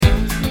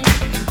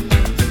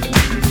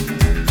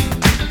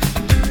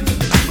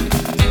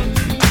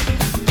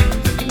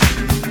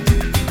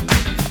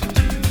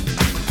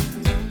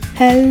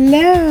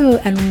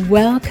Hello and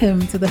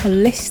welcome to the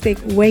Holistic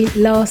Weight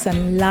Loss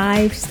and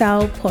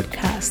Lifestyle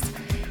Podcast.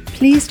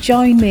 Please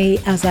join me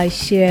as I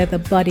share the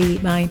body,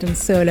 mind and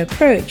soul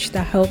approach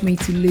that helped me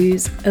to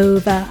lose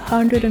over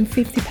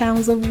 150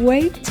 pounds of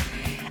weight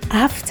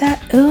after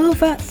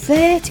over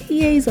 30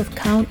 years of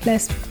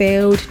countless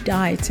failed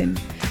dieting,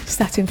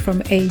 starting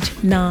from age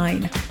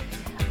 9.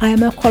 I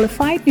am a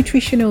qualified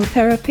nutritional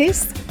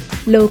therapist,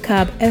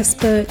 low-carb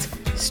expert,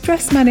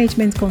 stress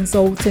management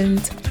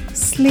consultant,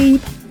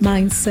 sleep,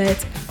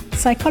 mindset,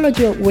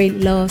 psychology of weight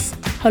loss,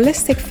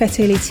 holistic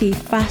fertility,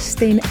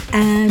 fasting,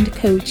 and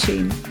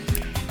coaching.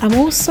 I'm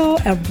also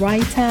a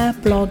writer,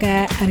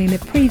 blogger, and in a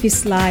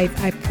previous life,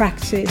 I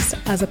practiced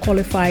as a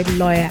qualified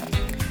lawyer.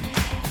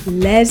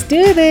 Let's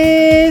do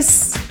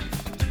this!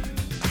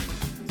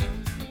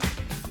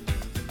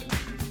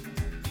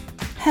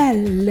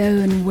 Hello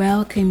and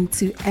welcome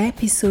to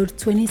episode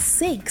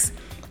 26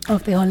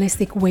 of the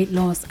Holistic Weight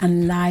Loss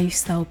and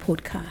Lifestyle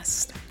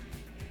Podcast.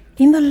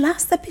 In the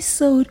last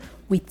episode,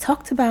 we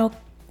talked about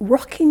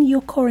rocking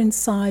your current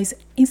size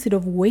instead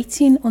of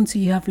waiting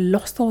until you have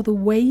lost all the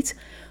weight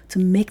to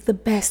make the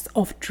best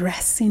of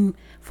dressing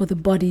for the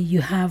body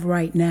you have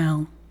right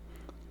now.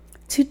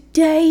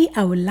 Today,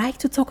 I would like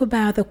to talk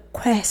about the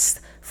quest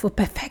for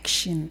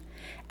perfection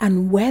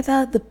and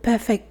whether the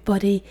perfect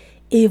body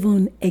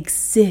even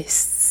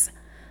exists.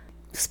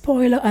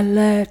 Spoiler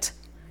alert,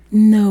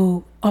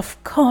 no,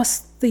 of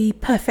course the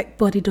perfect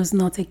body does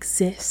not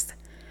exist.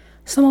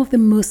 Some of the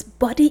most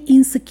body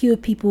insecure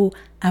people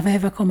I've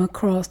ever come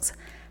across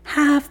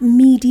have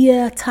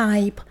media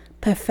type,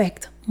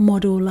 perfect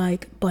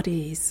model-like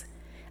bodies.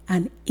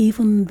 And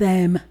even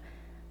them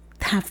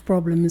have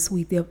problems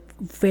with their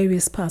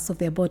various parts of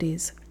their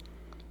bodies.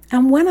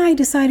 And when I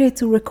decided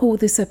to record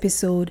this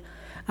episode,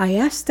 I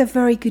asked a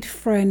very good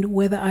friend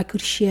whether I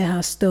could share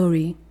her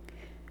story.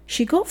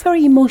 She got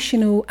very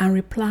emotional and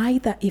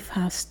replied that if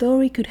her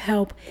story could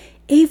help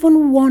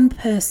even one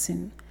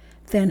person,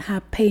 then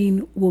her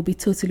pain will be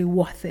totally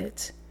worth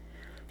it.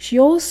 She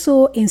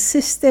also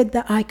insisted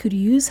that I could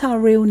use her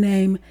real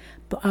name,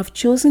 but I've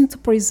chosen to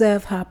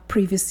preserve her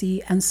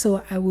privacy, and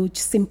so I will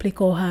simply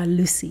call her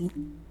Lucy.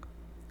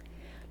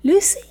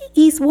 Lucy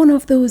is one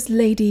of those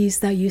ladies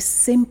that you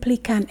simply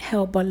can't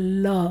help but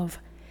love,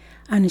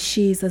 and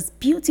she's as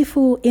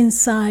beautiful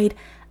inside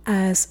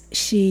as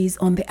she's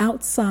on the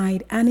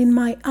outside, and in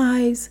my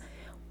eyes,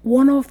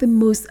 one of the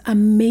most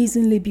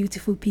amazingly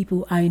beautiful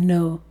people I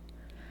know.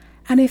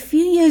 And a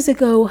few years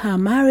ago, her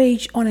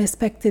marriage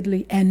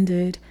unexpectedly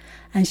ended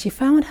and she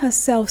found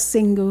herself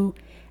single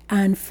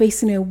and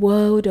facing a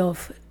world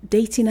of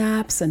dating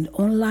apps and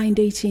online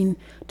dating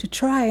to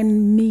try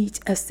and meet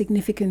a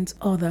significant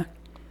other.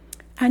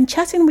 And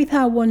chatting with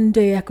her one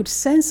day, I could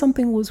sense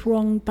something was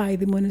wrong by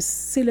the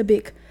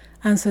monosyllabic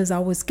answers I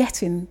was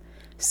getting.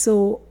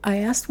 So I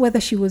asked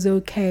whether she was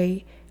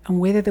okay and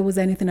whether there was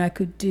anything I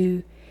could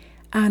do.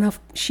 And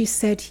she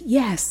said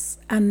yes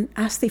and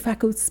asked if I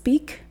could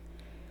speak.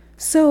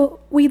 So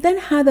we then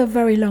had a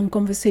very long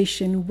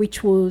conversation,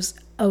 which was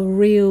a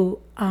real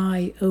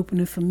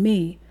eye-opener for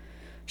me.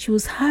 She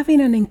was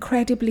having an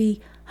incredibly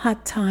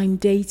hard time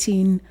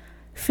dating,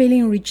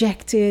 feeling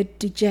rejected,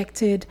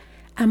 dejected,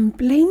 and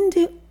blamed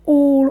it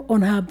all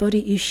on her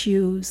body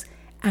issues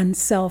and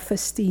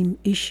self-esteem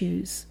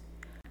issues.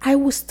 I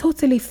was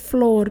totally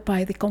floored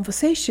by the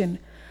conversation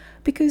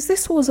because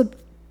this was a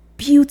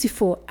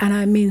beautiful, and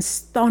I mean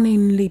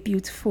stunningly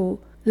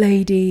beautiful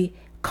lady,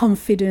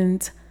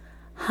 confident,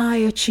 high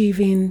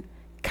achieving,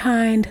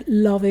 kind,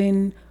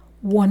 loving,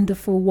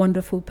 wonderful,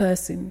 wonderful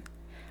person.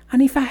 And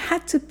if I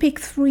had to pick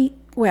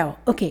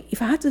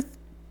if I had to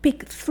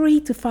pick 3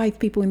 to 5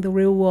 people in the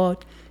real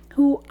world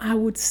who I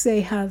would say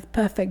have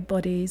perfect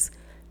bodies,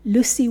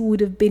 Lucy would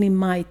have been in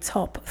my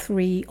top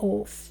 3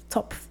 or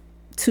top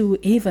 2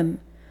 even.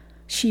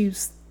 She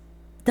was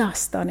that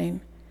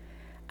stunning.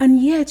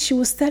 And yet she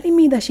was telling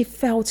me that she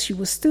felt she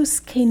was too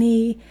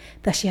skinny,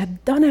 that she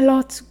had done a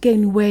lot to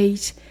gain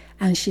weight,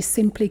 and she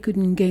simply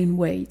couldn't gain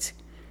weight.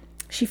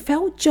 She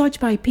felt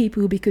judged by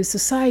people because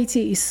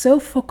society is so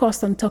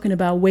focused on talking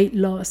about weight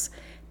loss.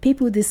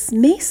 People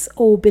dismiss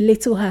or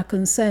belittle her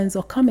concerns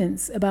or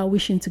comments about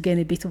wishing to gain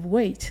a bit of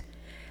weight.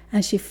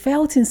 And she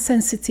felt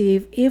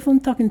insensitive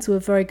even talking to a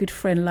very good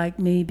friend like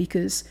me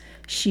because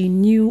she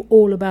knew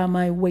all about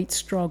my weight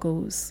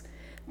struggles.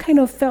 Kind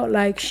of felt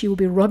like she would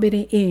be rubbing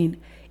it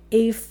in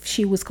if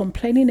she was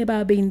complaining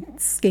about being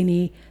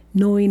skinny,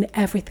 knowing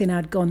everything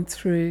I'd gone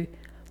through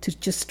to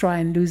just try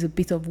and lose a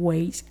bit of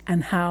weight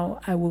and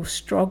how I will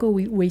struggle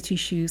with weight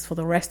issues for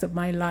the rest of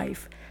my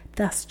life.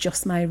 That's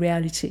just my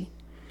reality.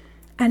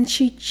 And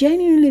she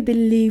genuinely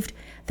believed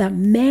that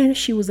men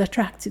she was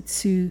attracted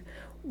to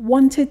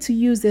wanted to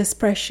use the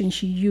expression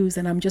she used,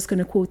 and I'm just going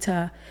to quote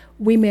her,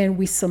 women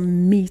with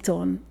some meat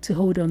on to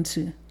hold on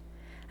to.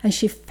 And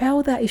she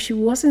felt that if she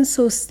wasn't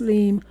so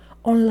slim,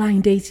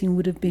 online dating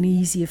would have been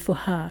easier for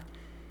her.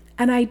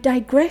 And I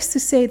digress to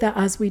say that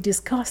as we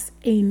discussed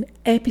in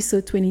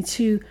episode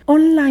 22,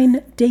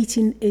 online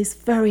dating is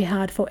very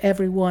hard for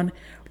everyone,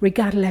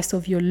 regardless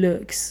of your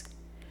looks.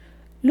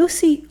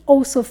 Lucy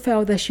also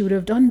felt that she would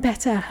have done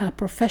better at her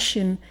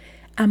profession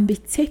and be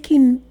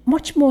taken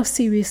much more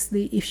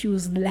seriously if she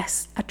was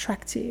less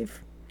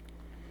attractive.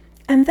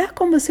 And that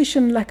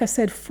conversation, like I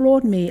said,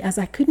 floored me, as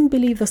I couldn't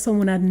believe that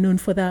someone I'd known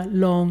for that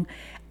long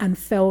and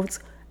felt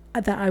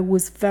that I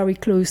was very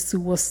close to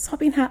was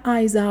sobbing her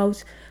eyes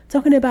out,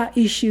 talking about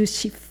issues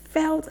she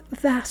felt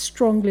that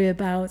strongly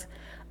about.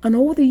 And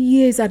all the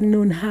years I'd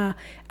known her,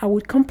 I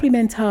would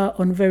compliment her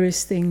on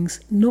various things,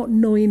 not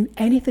knowing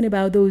anything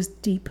about those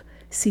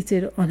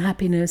deep-seated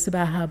unhappiness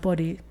about her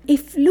body.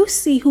 If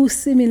Lucy, who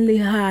seemingly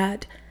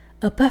had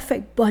a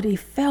perfect body,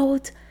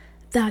 felt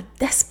that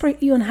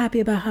desperately unhappy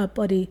about her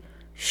body,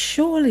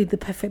 surely the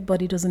perfect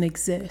body doesn't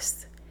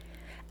exist.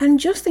 And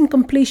just in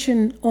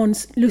completion on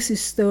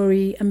Lucy's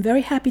story, I'm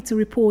very happy to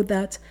report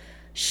that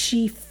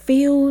she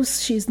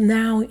feels she's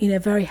now in a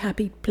very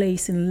happy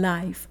place in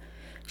life.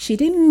 She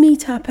didn't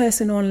meet her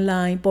person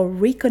online, but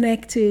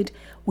reconnected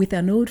with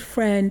an old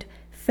friend,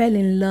 fell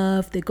in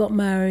love, they got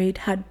married,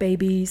 had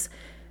babies.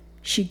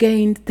 She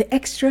gained the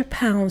extra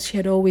pounds she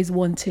had always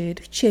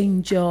wanted,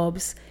 changed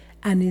jobs,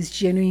 and is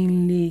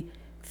genuinely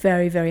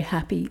very, very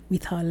happy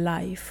with her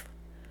life.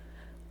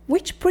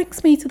 Which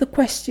brings me to the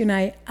question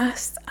I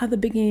asked at the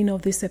beginning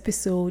of this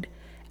episode,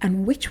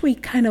 and which we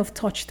kind of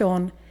touched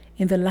on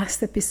in the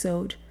last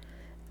episode.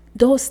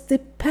 Does the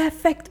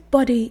perfect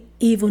body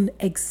even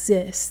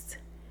exist?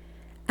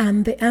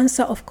 And the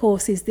answer, of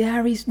course, is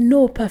there is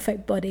no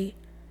perfect body.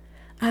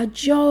 Our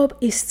job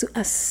is to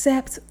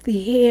accept the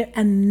here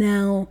and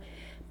now.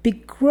 Be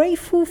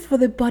grateful for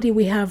the body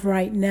we have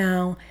right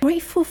now.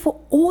 Grateful for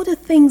all the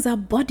things our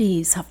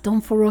bodies have done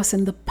for us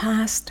in the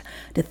past,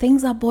 the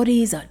things our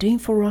bodies are doing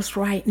for us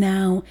right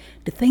now,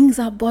 the things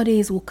our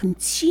bodies will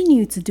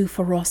continue to do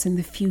for us in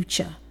the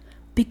future.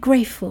 Be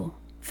grateful,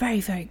 very,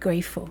 very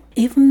grateful.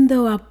 Even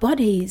though our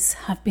bodies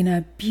have been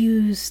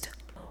abused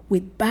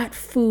with bad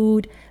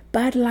food,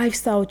 bad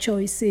lifestyle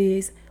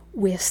choices,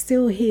 we're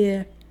still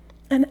here.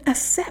 And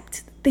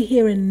accept the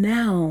here and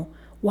now,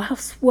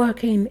 whilst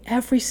working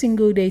every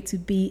single day to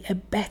be a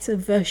better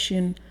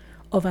version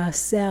of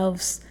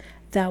ourselves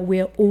that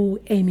we're all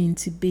aiming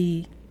to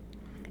be.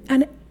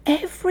 And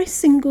every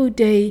single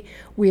day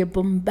we are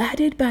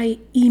bombarded by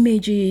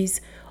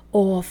images,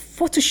 or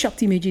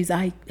photoshopped images,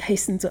 I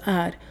hasten to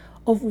add,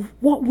 of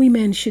what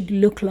women should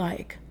look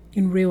like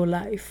in real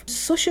life.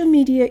 Social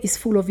media is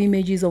full of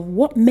images of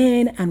what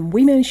men and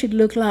women should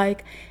look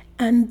like,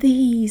 and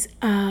these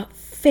are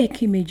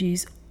fake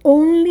images,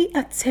 only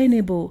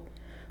attainable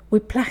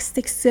with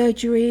plastic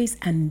surgeries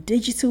and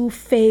digital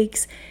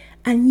fakes.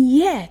 And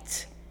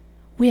yet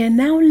we are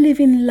now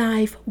living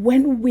life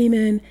when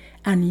women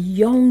and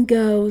young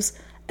girls,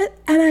 and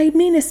I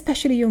mean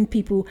especially young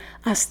people,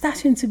 are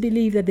starting to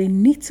believe that they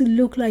need to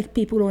look like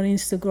people on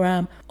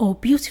Instagram or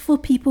beautiful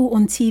people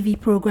on TV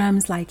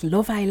programs like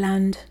Love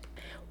Island,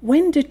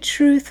 when the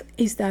truth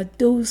is that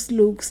those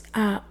looks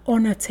are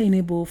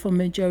unattainable for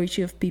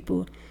majority of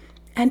people.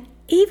 And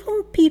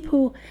even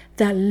people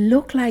that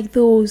look like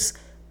those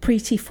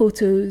pretty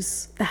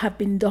photos that have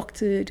been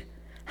doctored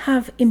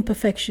have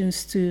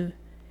imperfections too.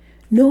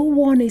 No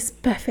one is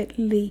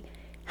perfectly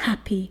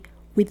happy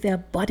with their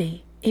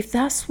body. If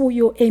that's what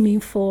you're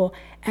aiming for,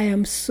 I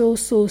am so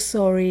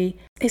sorry.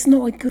 It's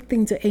not a good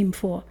thing to aim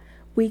for.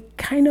 We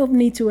kind of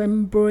need to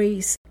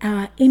embrace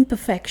our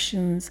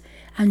imperfections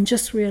and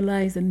just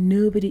realize that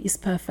nobody is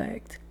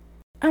perfect.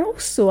 And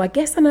also, I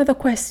guess another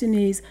question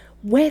is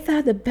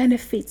whether the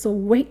benefits of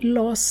weight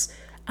loss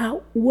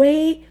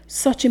outweigh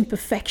such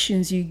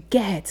imperfections you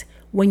get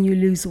when you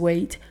lose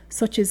weight,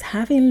 such as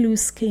having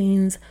loose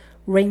skins,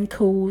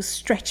 wrinkles,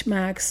 stretch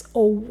marks,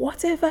 or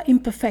whatever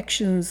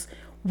imperfections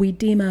we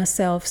deem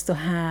ourselves to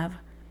have.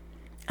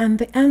 And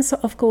the answer,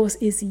 of course,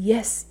 is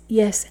yes,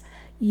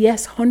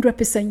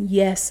 100%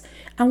 yes.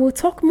 And we'll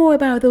talk more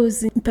about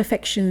those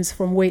imperfections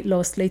from weight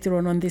loss later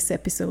on this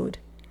episode.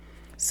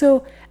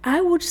 So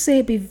I would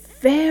say be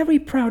very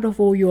proud of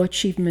all your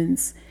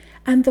achievements.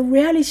 And the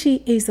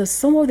reality is that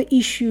some of the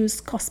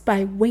issues caused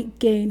by weight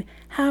gain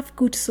have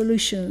good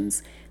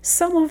solutions.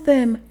 Some of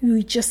them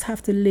you just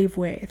have to live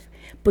with,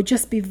 but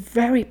just be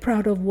very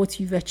proud of what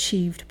you've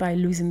achieved by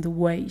losing the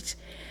weight.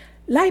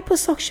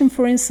 Liposuction,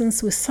 for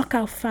instance, will suck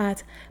out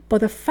fat,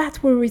 but the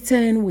fat will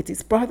return with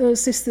its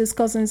brothers, sisters,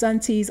 cousins,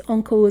 aunties,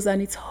 uncles,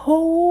 and its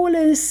whole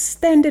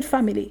extended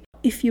family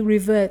if you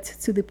revert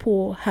to the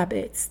poor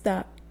habits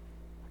that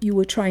you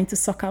were trying to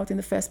suck out in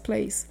the first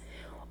place.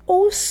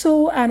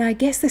 Also, and I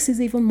guess this is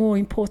even more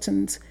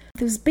important,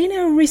 there's been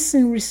a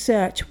recent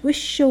research which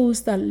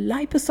shows that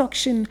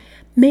liposuction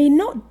may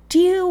not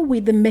deal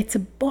with the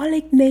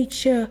metabolic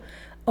nature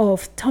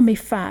of tummy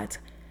fat.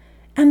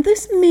 And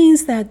this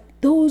means that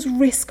those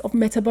risks of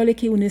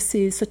metabolic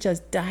illnesses such as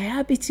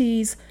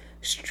diabetes,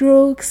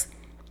 strokes,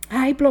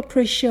 high blood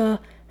pressure,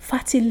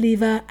 fatty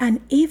liver,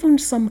 and even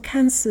some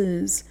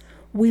cancers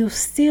will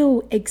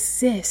still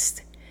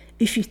exist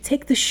if you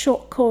take the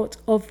shortcut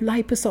of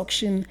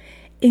liposuction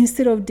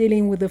instead of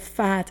dealing with the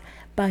fat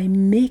by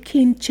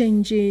making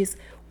changes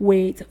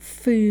with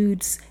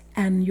foods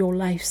and your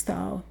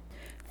lifestyle.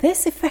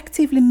 This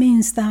effectively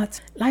means that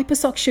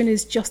liposuction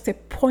is just a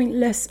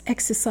pointless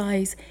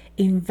exercise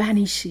in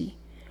vanity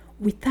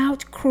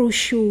without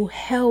crucial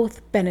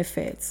health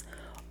benefits,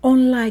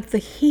 unlike the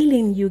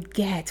healing you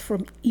get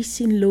from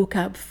eating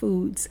low-carb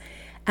foods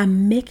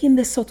and making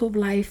the sort of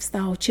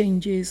lifestyle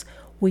changes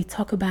we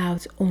talk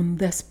about on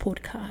this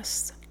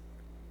podcast.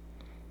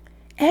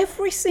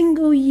 Every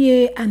single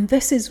year, and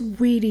this is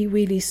really,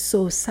 really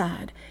so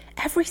sad,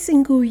 every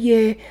single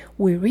year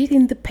we read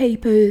in the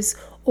papers,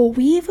 or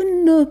we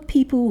even know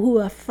people who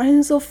are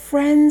friends of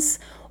friends,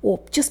 or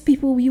just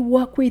people we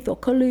work with, or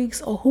colleagues,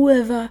 or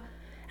whoever,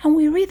 and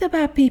we read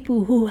about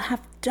people who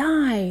have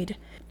died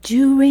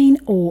during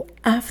or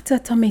after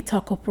tummy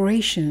tuck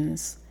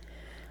operations.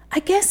 I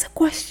guess a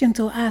question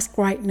to ask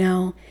right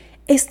now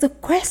is the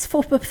quest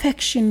for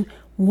perfection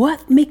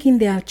worth making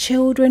their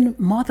children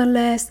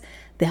motherless,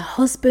 their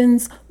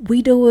husbands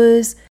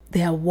widowers,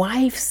 their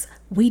wives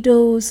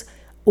widows,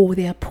 or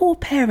their poor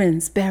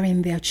parents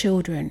burying their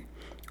children?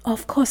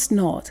 Of course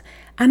not.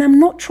 And I'm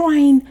not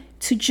trying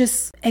to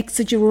just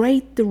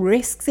exaggerate the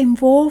risks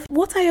involved.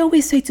 What I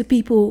always say to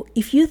people,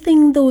 if you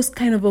think those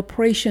kind of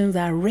operations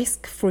are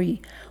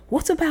risk-free,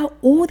 what about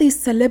all these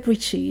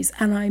celebrities?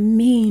 And I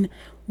mean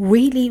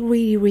really,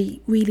 really,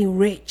 really, really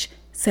rich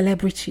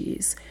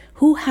celebrities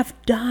who have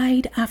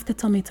died after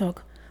tummy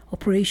tuck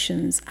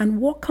operations.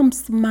 And what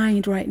comes to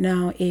mind right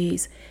now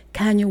is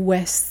Kanye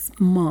West's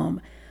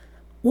mom.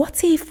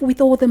 What if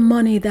with all the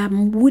money that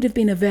would have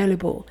been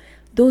available,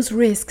 those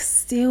risks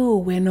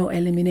still were not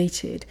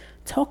eliminated?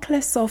 Talk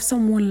less of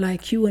someone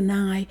like you and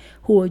I,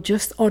 who are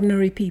just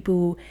ordinary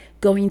people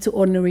going to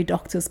ordinary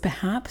doctors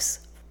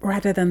perhaps,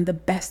 rather than the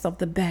best of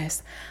the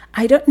best.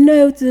 I don't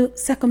know the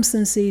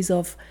circumstances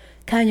of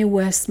Kanye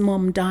West's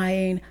mom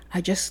dying.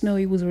 I just know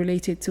it was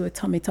related to a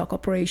tummy tuck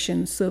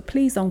operation. So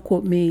please don't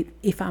quote me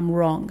if I'm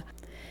wrong.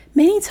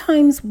 Many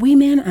times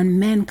women and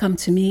men come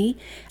to me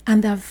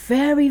and they're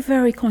very,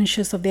 very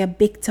conscious of their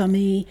big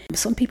tummy.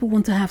 Some people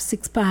want to have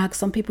six packs.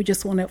 Some people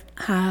just want to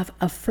have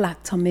a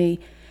flat tummy.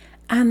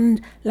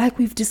 And like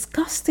we've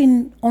discussed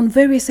on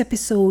various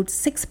episodes,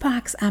 six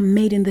packs are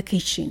made in the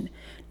kitchen,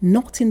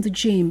 not in the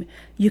gym.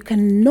 You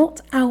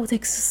cannot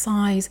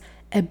out-exercise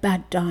a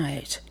bad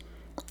diet.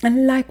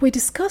 And like we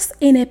discussed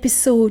in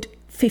episode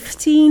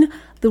 15,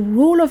 the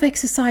role of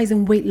exercise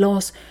in weight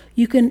loss,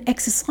 you can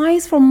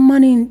exercise from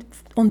morning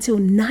until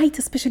night,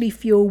 especially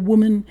if you're a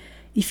woman.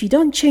 If you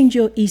don't change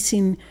your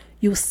eating,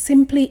 you'll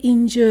simply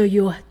injure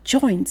your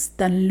joints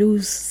than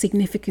lose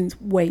significant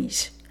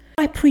weight.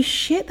 I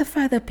appreciate the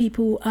fact that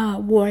people are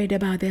worried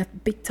about their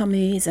big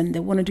tummies and they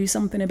want to do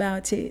something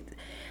about it.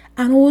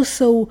 And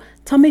also,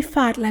 tummy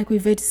fat, like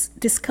we've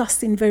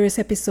discussed in various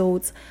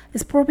episodes,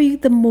 is probably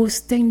the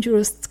most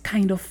dangerous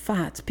kind of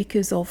fat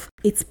because of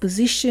its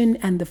position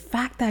and the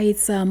fact that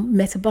it's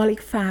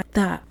metabolic fat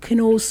that can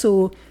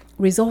also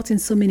result in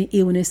so many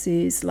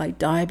illnesses like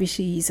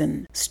diabetes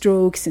and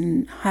strokes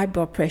and high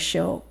blood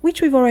pressure,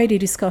 which we've already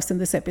discussed in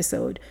this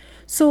episode.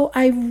 So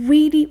I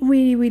really,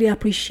 really, really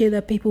appreciate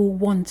that people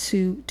want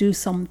to do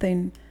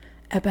something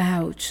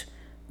about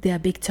their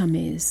big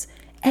tummies.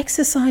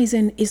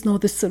 Exercising is not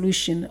the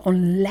solution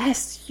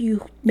unless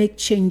you make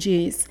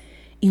changes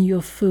in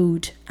your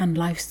food and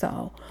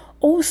lifestyle.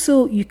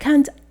 Also, you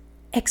can't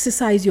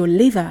exercise your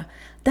liver.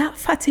 That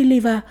fatty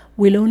liver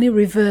will only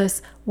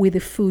reverse with the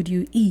food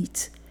you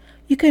eat.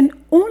 You can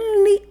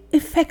only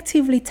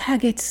effectively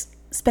target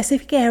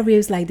specific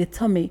areas like the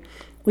tummy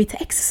with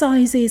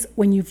exercises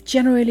when you've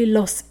generally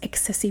lost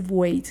excessive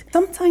weight.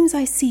 Sometimes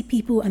I see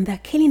people and they're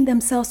killing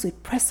themselves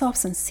with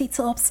press-ups and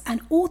sit-ups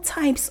and all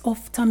types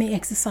of tummy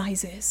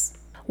exercises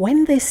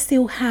when they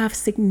still have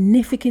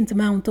significant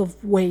amount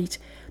of weight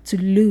to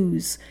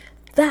lose.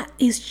 That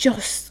is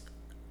just,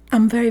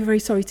 I'm very, very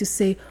sorry to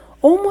say,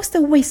 almost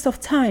a waste of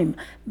time,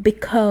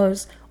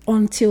 because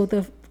until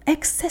the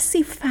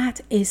excessive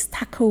fat is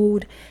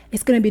tackled,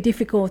 it's going to be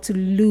difficult to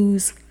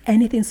lose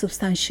anything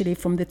substantially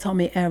from the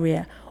tummy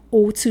area,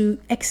 or to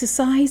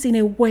exercise in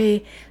a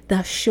way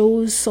that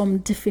shows some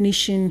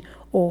definition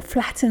or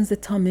flattens the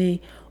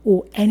tummy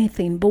or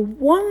anything. But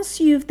once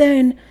you've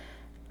then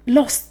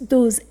lost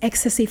those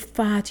excessive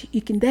fat,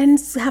 you can then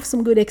have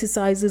some good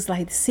exercises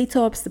like the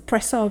sit-ups, the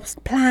press-ups,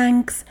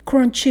 planks,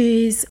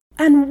 crunches,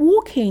 and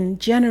walking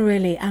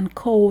generally, and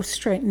core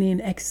strengthening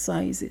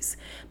exercises.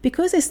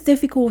 Because it's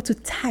difficult to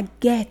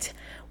target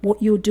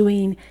what you're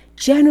doing,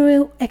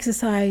 general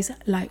exercise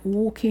like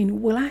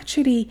walking will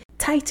actually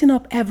tighten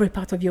up every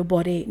part of your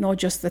body, not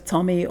just the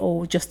tummy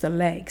or just the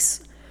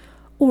legs.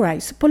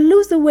 Alright, but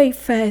lose the weight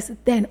first,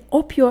 then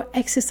up your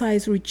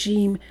exercise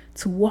regime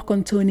to work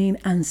on toning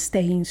and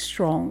staying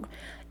strong.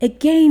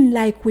 Again,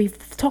 like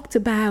we've talked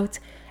about,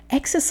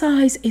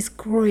 exercise is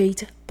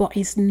great, but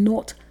it's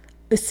not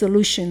a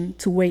solution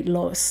to weight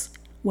loss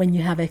when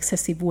you have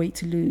excessive weight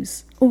to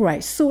lose.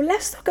 Alright, so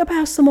let's talk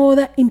about some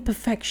other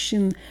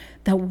imperfection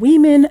that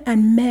women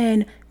and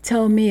men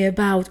tell me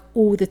about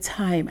all the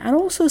time, and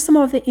also some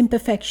of the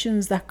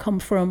imperfections that come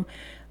from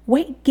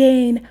weight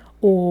gain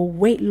or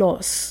weight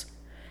loss.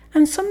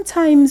 And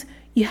sometimes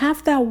you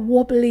have that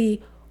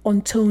wobbly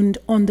untoned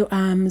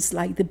underarms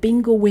like the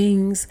bingo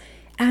wings.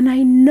 And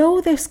I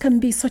know this can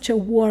be such a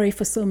worry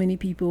for so many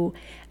people,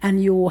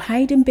 and you're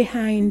hiding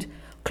behind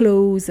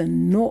clothes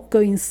and not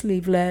going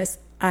sleeveless.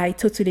 I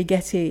totally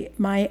get it.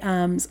 My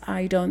arms,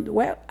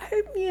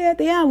 yeah,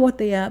 they are what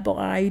they are, but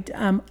I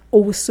am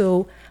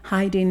also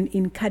hiding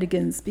in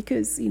cardigans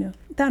because,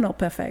 they're not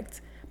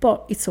perfect,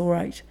 but it's all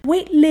right.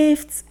 Weight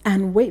lifts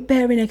and weight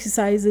bearing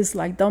exercises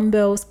like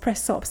dumbbells,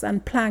 press ups,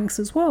 and planks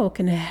as well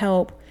can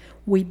help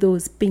with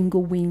those bingo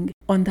wing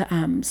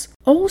underarms.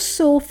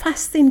 Also,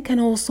 fasting can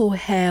also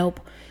help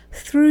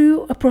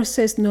through a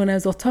process known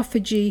as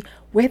autophagy,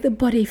 where the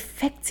body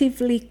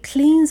effectively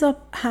cleans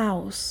up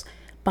house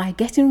by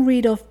getting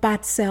rid of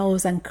bad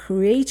cells and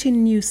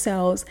creating new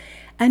cells.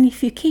 And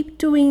if you keep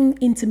doing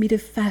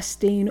intermittent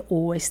fasting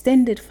or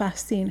extended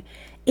fasting,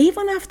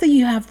 even after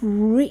you have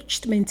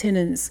reached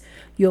maintenance,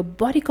 your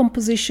body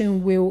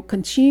composition will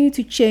continue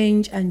to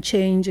change, and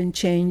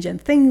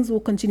things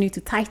will continue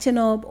to tighten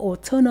up or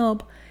tone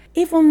up.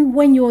 Even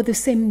when you're the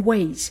same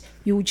weight,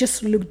 you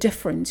just look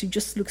different. You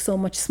just look so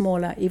much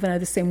smaller, even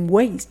at the same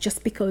weight,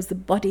 just because the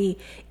body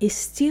is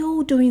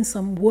still doing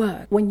some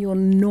work when you're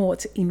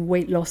not in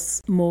weight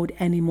loss mode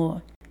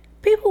anymore.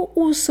 People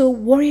also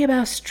worry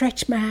about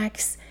stretch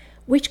marks,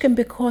 which can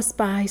be caused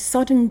by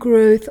sudden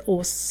growth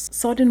or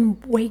sudden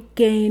weight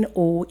gain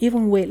or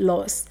even weight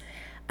loss.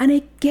 And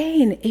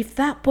again, if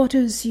that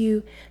bothers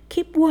you,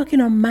 keep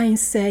working on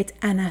mindset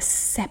and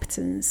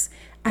acceptance.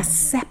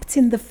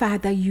 Accepting the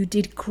fact that you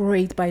did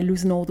great by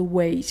losing all the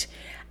weight,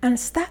 and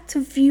start to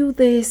view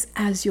this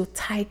as your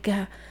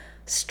tiger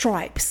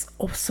stripes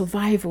of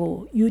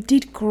survival. You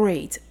did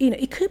great.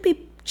 It could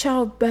be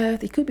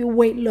childbirth, it could be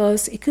weight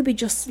loss, it could be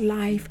just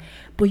life,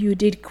 but you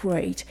did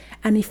great.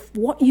 And if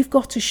what you've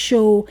got to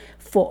show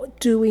for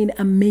doing an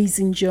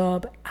amazing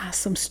job are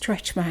some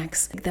stretch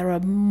marks, there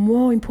are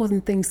more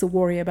important things to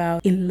worry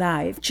about in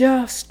life.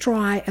 Just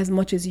try as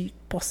much as you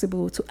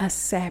possible to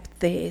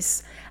accept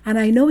this. And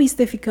I know it's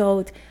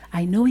difficult,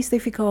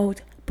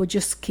 but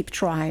just keep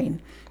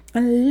trying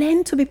and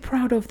learn to be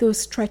proud of those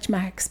stretch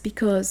marks,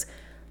 because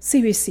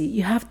seriously,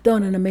 you have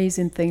done an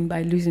amazing thing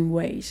by losing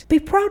weight. Be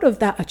proud of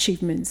that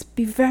achievement.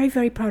 Be very,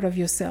 very proud of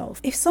yourself.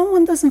 If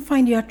someone doesn't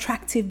find you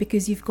attractive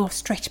because you've got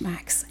stretch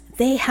marks,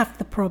 they have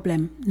the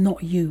problem,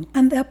 not you.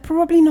 And they're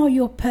probably not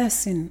your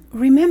person.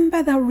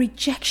 Remember that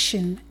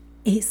rejection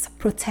is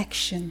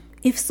protection.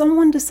 If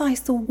someone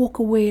decides to walk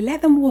away,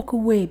 let them walk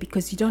away,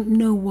 because you don't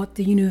know what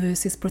the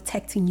universe is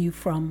protecting you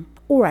from.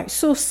 All right,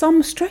 so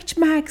some stretch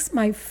marks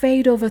might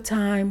fade over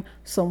time,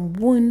 some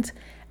won't.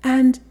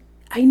 And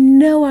I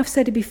know I've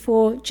said it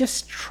before,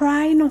 just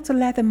try not to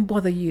let them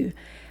bother you.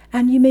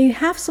 And you may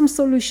have some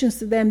solutions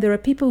to them. There are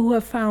people who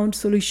have found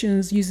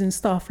solutions using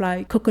stuff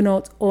like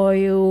coconut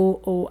oil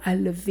or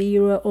aloe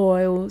vera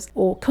oils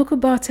or cocoa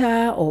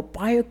butter or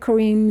bio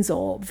creams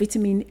or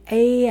vitamin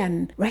A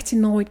and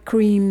retinoid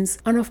creams.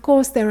 And of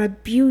course, there are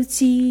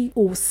beauty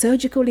or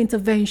surgical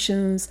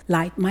interventions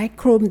like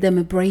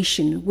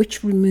microdermabrasion,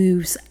 which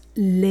removes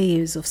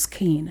layers of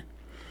skin.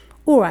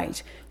 All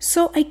right,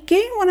 so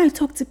again, when I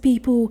talk to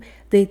people,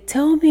 they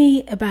tell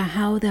me about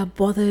how they're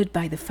bothered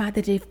by the fact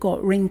that they've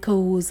got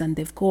wrinkles and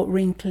they've got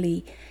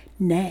wrinkly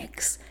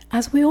necks.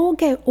 As we all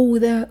get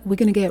older, we're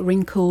going to get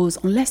wrinkles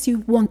unless you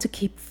want to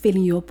keep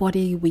filling your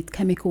body with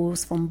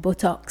chemicals from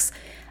Botox.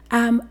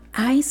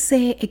 I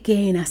say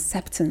again,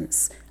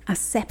 acceptance,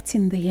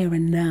 accepting the here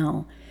and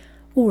now.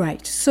 All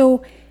right,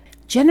 so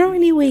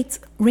generally with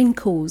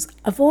wrinkles,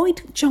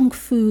 avoid junk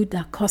food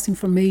that cause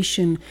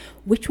inflammation,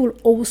 which will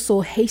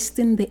also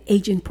hasten the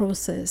aging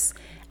process.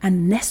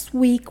 And next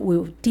week,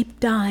 we'll deep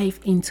dive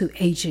into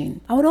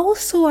aging. I would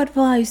also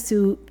advise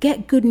to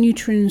get good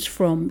nutrients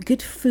from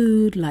good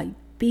food like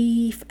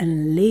beef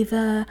and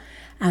liver,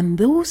 and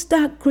those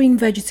dark green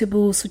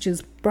vegetables such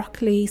as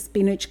broccoli,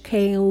 spinach,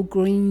 kale,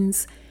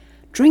 greens.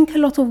 Drink a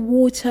lot of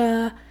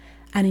water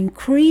and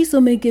increase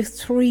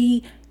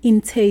omega-3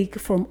 intake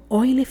from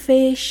oily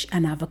fish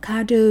and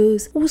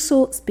avocados,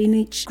 also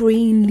spinach,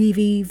 green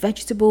leafy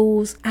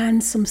vegetables,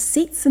 and some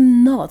seeds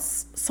and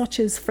nuts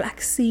such as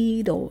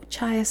flaxseed or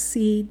chia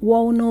seed,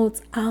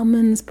 walnuts,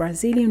 almonds,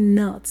 Brazilian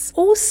nuts.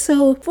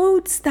 Also,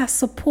 foods that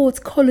support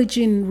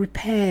collagen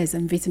repairs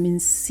and vitamin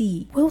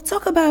C. We'll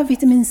talk about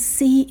vitamin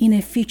C in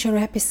a future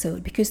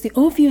episode because the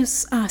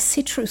obvious are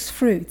citrus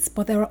fruits,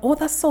 but there are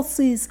other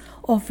sources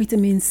of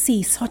vitamin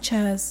C such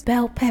as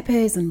bell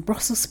peppers and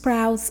Brussels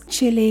sprouts,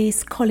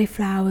 chilies,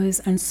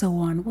 cauliflowers, and so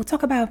on. We'll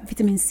talk about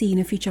vitamin C in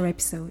a future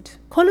episode.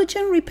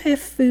 Collagen repair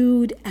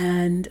food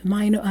and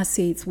amino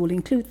acids will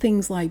include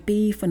things like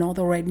beef and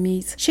other red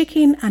meats,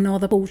 chicken and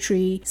other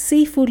poultry,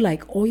 seafood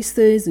like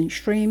oysters and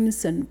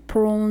shrimps and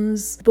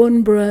prawns,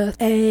 bone broth,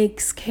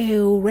 eggs,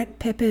 kale, red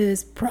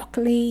peppers,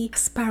 broccoli,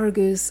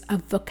 asparagus,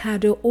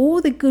 avocado,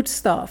 all the good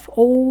stuff.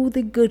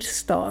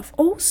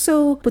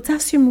 Also,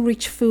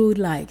 potassium-rich food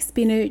like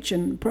spinach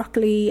and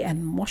broccoli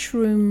and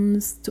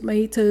mushrooms,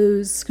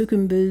 tomatoes,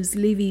 cucumbers,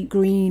 leafy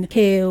green,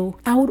 kale.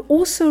 I would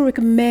also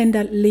recommend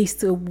at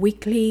least a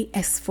weekly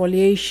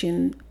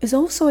exfoliation. It's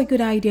also a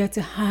good idea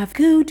to have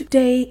good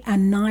day and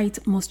and night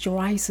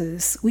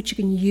moisturizers, which you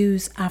can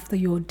use after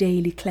your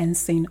daily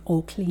cleansing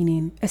or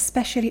cleaning,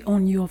 especially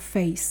on your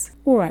face.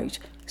 All right.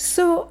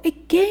 So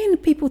again,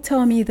 people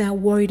tell me they're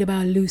worried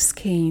about loose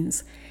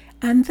skins.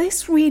 And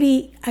this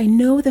really, I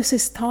know this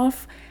is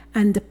tough.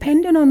 And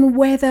depending on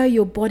whether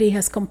your body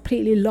has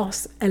completely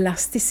lost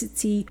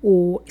elasticity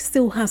or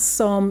still has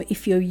some,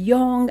 if you're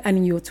young and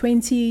in your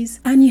 20s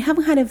and you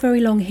haven't had a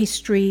very long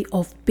history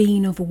of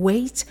being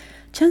overweight,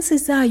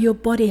 chances are your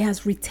body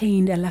has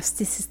retained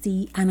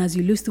elasticity, and as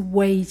you lose the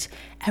weight,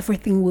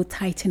 everything will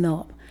tighten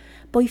up.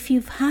 But if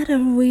you've had a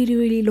really,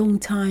 really long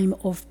time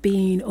of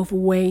being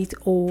overweight,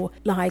 or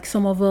like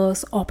some of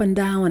us, up and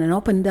down and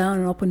up and down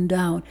and up and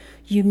down,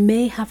 you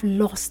may have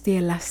lost the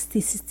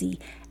elasticity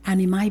and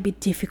it might be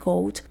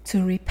difficult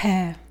to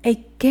repair.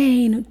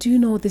 Again, do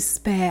not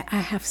despair.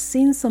 I have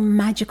seen some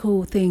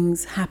magical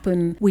things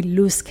happen with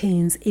loose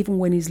skins, even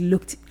when it's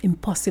looked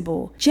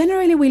impossible.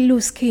 Generally, with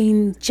loose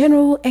skin,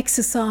 general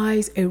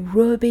exercise,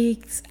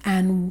 aerobics,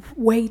 and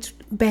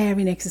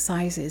weight-bearing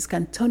exercises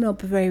can turn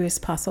up various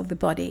parts of the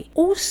body.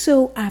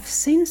 Also, I've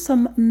seen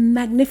some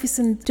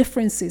magnificent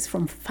differences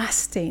from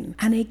fasting.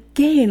 And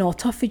again,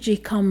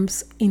 autophagy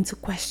comes into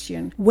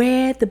question,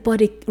 where the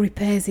body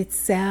repairs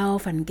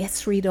itself and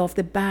gets rid of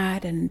the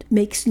bad and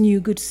makes new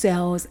good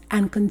cells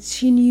and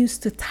continues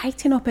to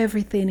tighten up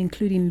everything,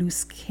 including loose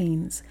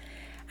skins.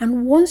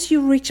 And once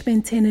you reach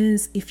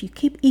maintenance, if you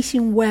keep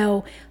eating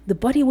well, the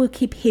body will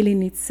keep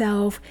healing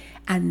itself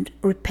and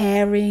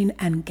repairing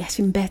and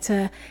getting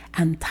better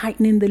and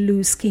tightening the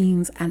loose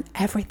skins, and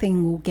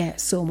everything will get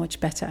so much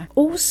better.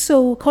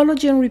 Also,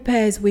 collagen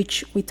repairs,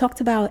 which we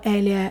talked about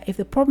earlier, if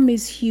the problem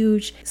is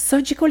huge,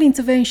 surgical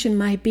intervention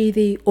might be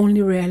the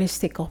only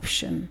realistic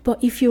option.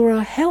 But if you're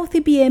a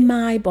healthy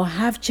BMI but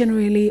have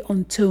generally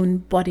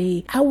untoned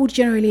body, I would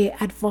generally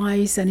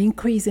advise an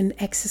increase in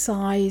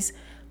exercise,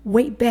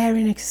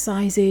 weight-bearing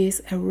exercises,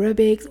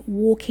 aerobics,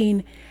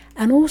 walking.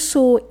 And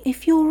also,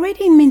 if you're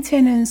already in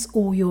maintenance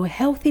or you're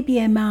healthy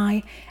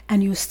BMI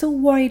and you're still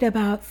worried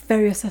about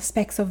various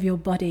aspects of your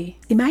body,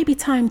 it might be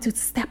time to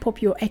step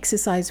up your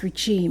exercise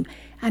regime,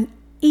 and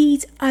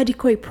eat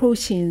adequate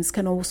proteins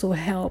can also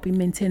help in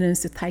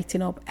maintenance to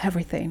tighten up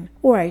everything.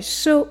 All right,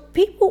 so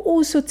people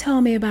also tell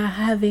me about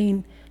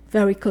having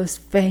varicose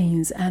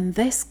veins, and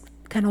this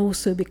can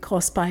also be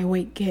caused by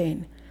weight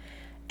gain.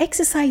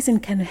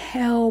 Exercising can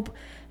help.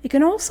 It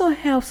can also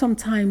help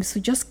sometimes to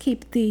just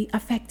keep the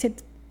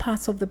affected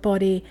parts of the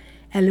body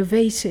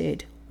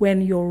elevated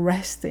when you're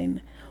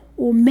resting,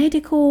 or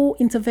medical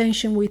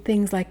intervention with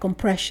things like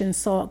compression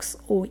socks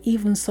or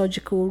even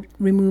surgical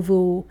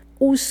removal.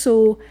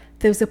 Also,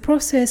 there's a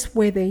process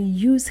where they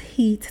use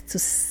heat to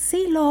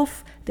seal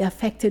off the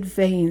affected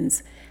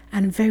veins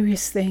and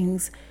various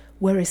things,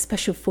 where a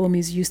special foam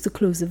is used to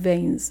close the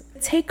veins.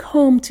 Take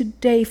home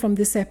today from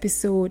this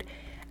episode,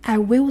 I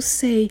will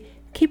say,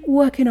 keep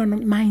working on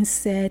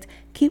mindset,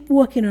 keep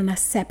working on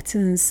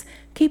acceptance,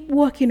 keep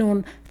working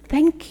on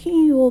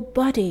thanking your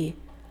body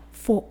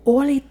for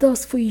all it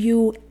does for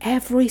you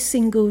every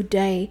single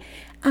day,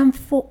 and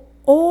for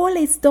all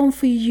it's done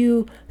for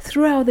you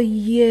throughout the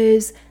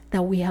years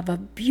that we have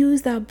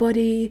abused our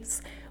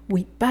bodies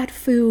with bad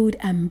food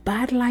and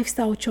bad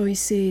lifestyle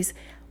choices.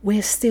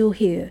 We're still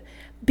here.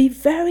 Be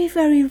very,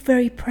 very,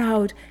 very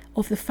proud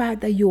of the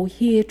fact that you're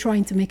here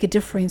trying to make a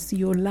difference to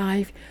your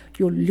life.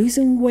 You're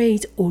losing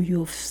weight, or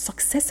you've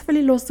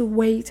successfully lost the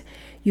weight.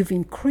 You've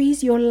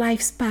increased your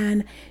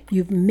lifespan.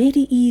 You've made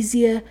it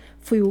easier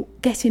for you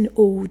getting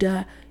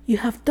older. You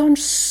have done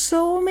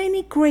so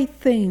many great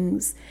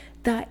things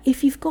that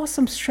if you've got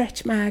some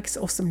stretch marks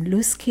or some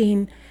loose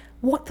skin,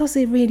 what does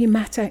it really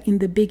matter in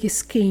the bigger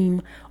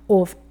scheme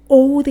of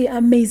all the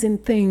amazing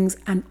things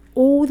and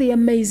all the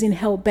amazing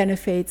health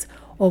benefits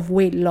of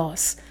weight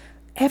loss?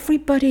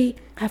 Everybody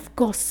have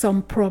got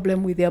some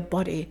problem with their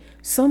body.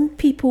 Some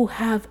people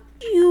have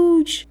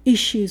huge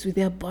issues with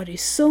their body,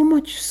 so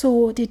much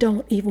so they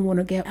don't even want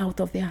to get out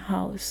of their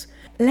house.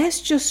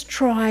 Let's just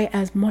try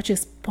as much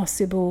as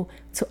possible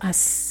to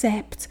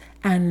accept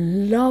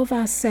and love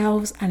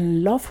ourselves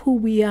and love who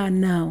we are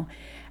now.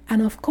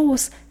 And of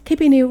course,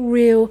 keeping it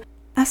real,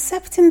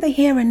 accepting the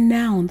here and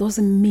now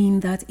doesn't mean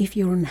that if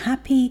you're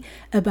unhappy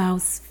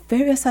about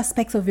various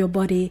aspects of your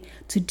body,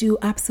 to do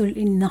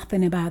absolutely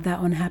nothing about that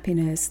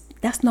unhappiness.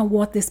 That's not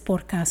what this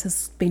podcast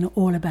has been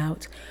all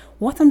about.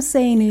 What I'm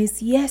saying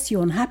is, yes,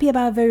 you're unhappy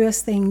about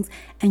various things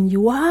and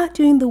you are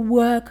doing the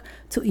work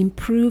to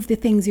improve the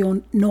things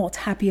you're not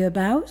happy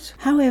about.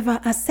 However,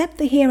 accept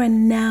the here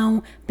and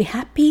now, be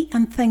happy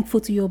and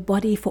thankful to your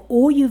body for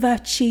all you've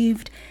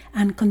achieved,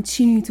 and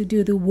continue to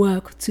do the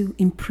work to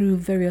improve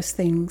various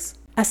things.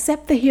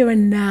 Accept the here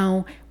and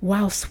now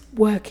whilst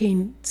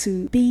working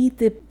to be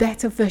the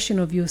better version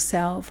of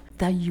yourself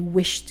that you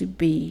wish to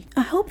be.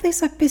 I hope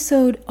this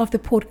episode of the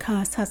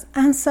podcast has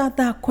answered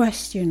that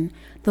question.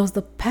 Does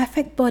the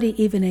perfect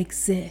body even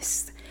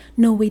exist?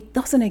 No, it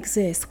doesn't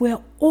exist.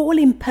 We're all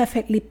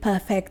imperfectly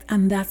perfect,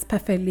 and that's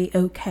perfectly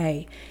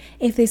okay.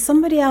 If there's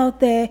somebody out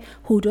there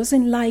who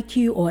doesn't like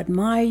you or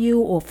admire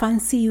you or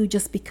fancy you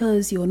just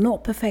because you're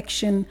not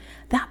perfection,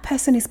 that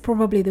person is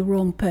probably the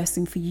wrong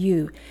person for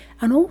you.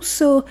 And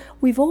also,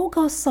 we've all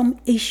got some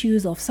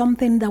issues of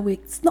something that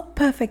it's not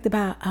perfect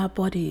about our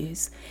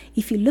bodies.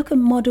 If you look at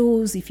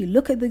models, if you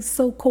look at the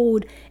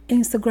so-called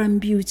Instagram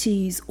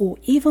beauties, or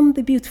even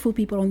the beautiful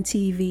people on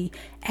TV,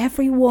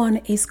 everyone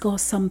has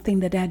got something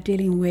that they're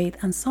dealing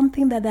with and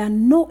something that they're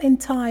not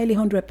entirely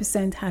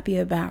 100% happy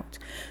about.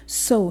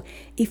 So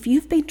if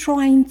you've been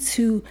trying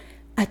to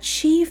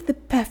achieve the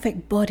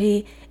perfect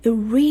body, it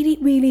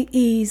really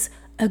is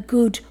a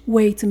good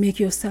way to make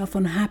yourself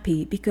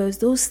unhappy, because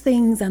those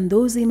things and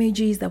those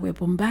images that we're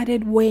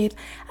bombarded with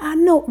are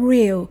not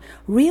real.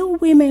 Real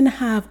women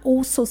have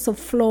all sorts of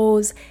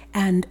flaws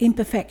and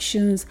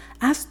imperfections,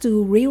 as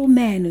do real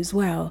men as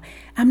well.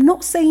 I'm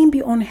not saying be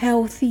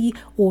unhealthy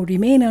or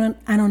remain on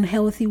an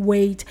unhealthy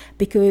weight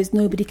because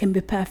nobody can be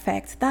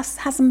perfect. That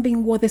hasn't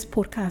been what this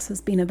podcast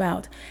has been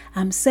about.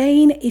 I'm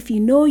saying if you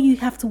know you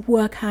have to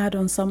work hard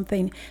on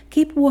something,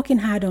 keep working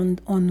hard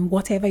on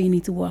whatever you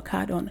need to work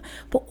hard on.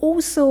 But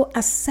also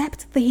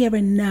accept the here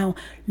and now.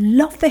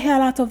 Love the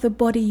hell out of the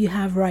body you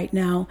have right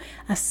now.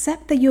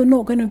 Accept that you're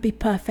not going to be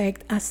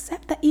perfect.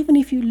 Accept that even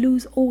if you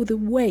lose all the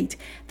weight,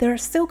 there are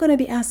still going to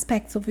be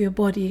aspects of your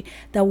body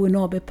that will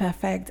not be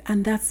perfect,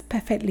 and that's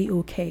perfectly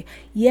okay.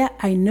 Yeah,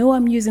 I know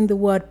I'm using the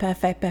word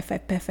perfect,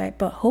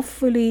 but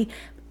hopefully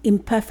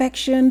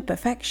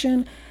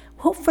perfection,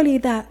 hopefully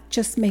that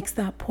just makes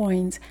that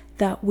point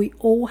that we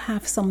all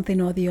have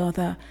something or the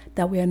other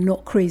that we are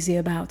not crazy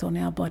about on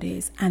our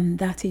bodies, and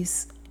that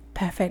is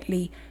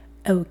perfectly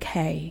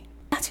okay.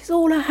 That is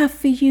all I have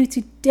for you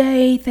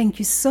today. Thank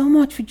you so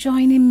much for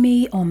joining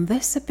me on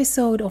this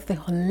episode of the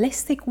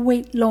Holistic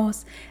Weight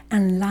Loss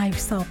and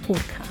Lifestyle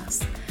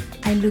Podcast.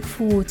 I look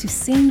forward to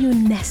seeing you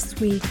next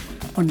week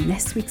on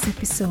next week's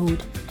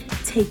episode.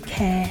 Take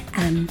care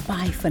and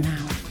bye for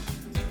now.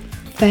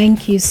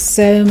 Thank you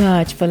so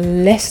much for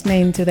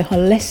listening to the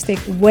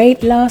Holistic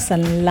Weight Loss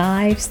and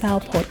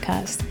Lifestyle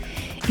Podcast.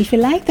 If you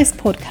like this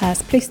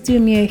podcast, please do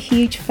me a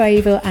huge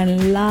favor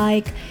and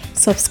like,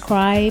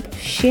 subscribe,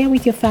 share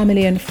with your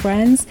family and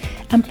friends,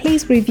 and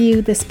please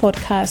review this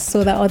podcast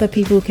so that other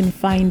people can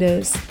find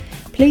us.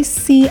 Please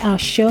see our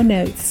show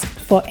notes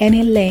for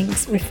any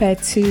links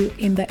referred to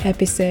in the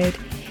episode.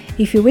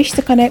 If you wish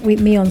to connect with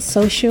me on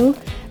social,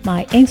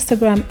 my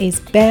Instagram is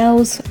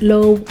Bells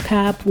Low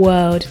Carb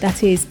World.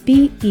 That is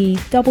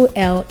BELLES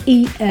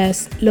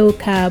Low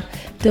Carb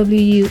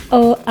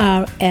WORLD.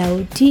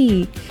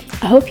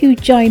 I hope you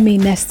join me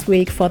next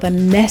week for the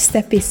next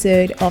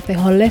episode of the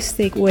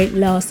Holistic Weight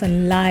Loss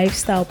and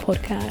Lifestyle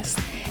Podcast.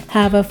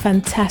 Have a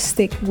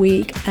fantastic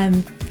week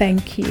and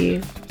thank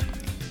you.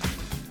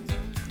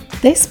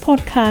 This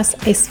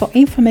podcast is for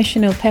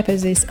informational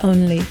purposes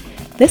only.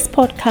 This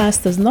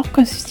podcast does not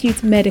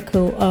constitute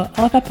medical or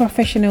other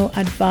professional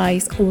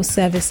advice or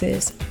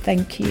services.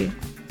 Thank you.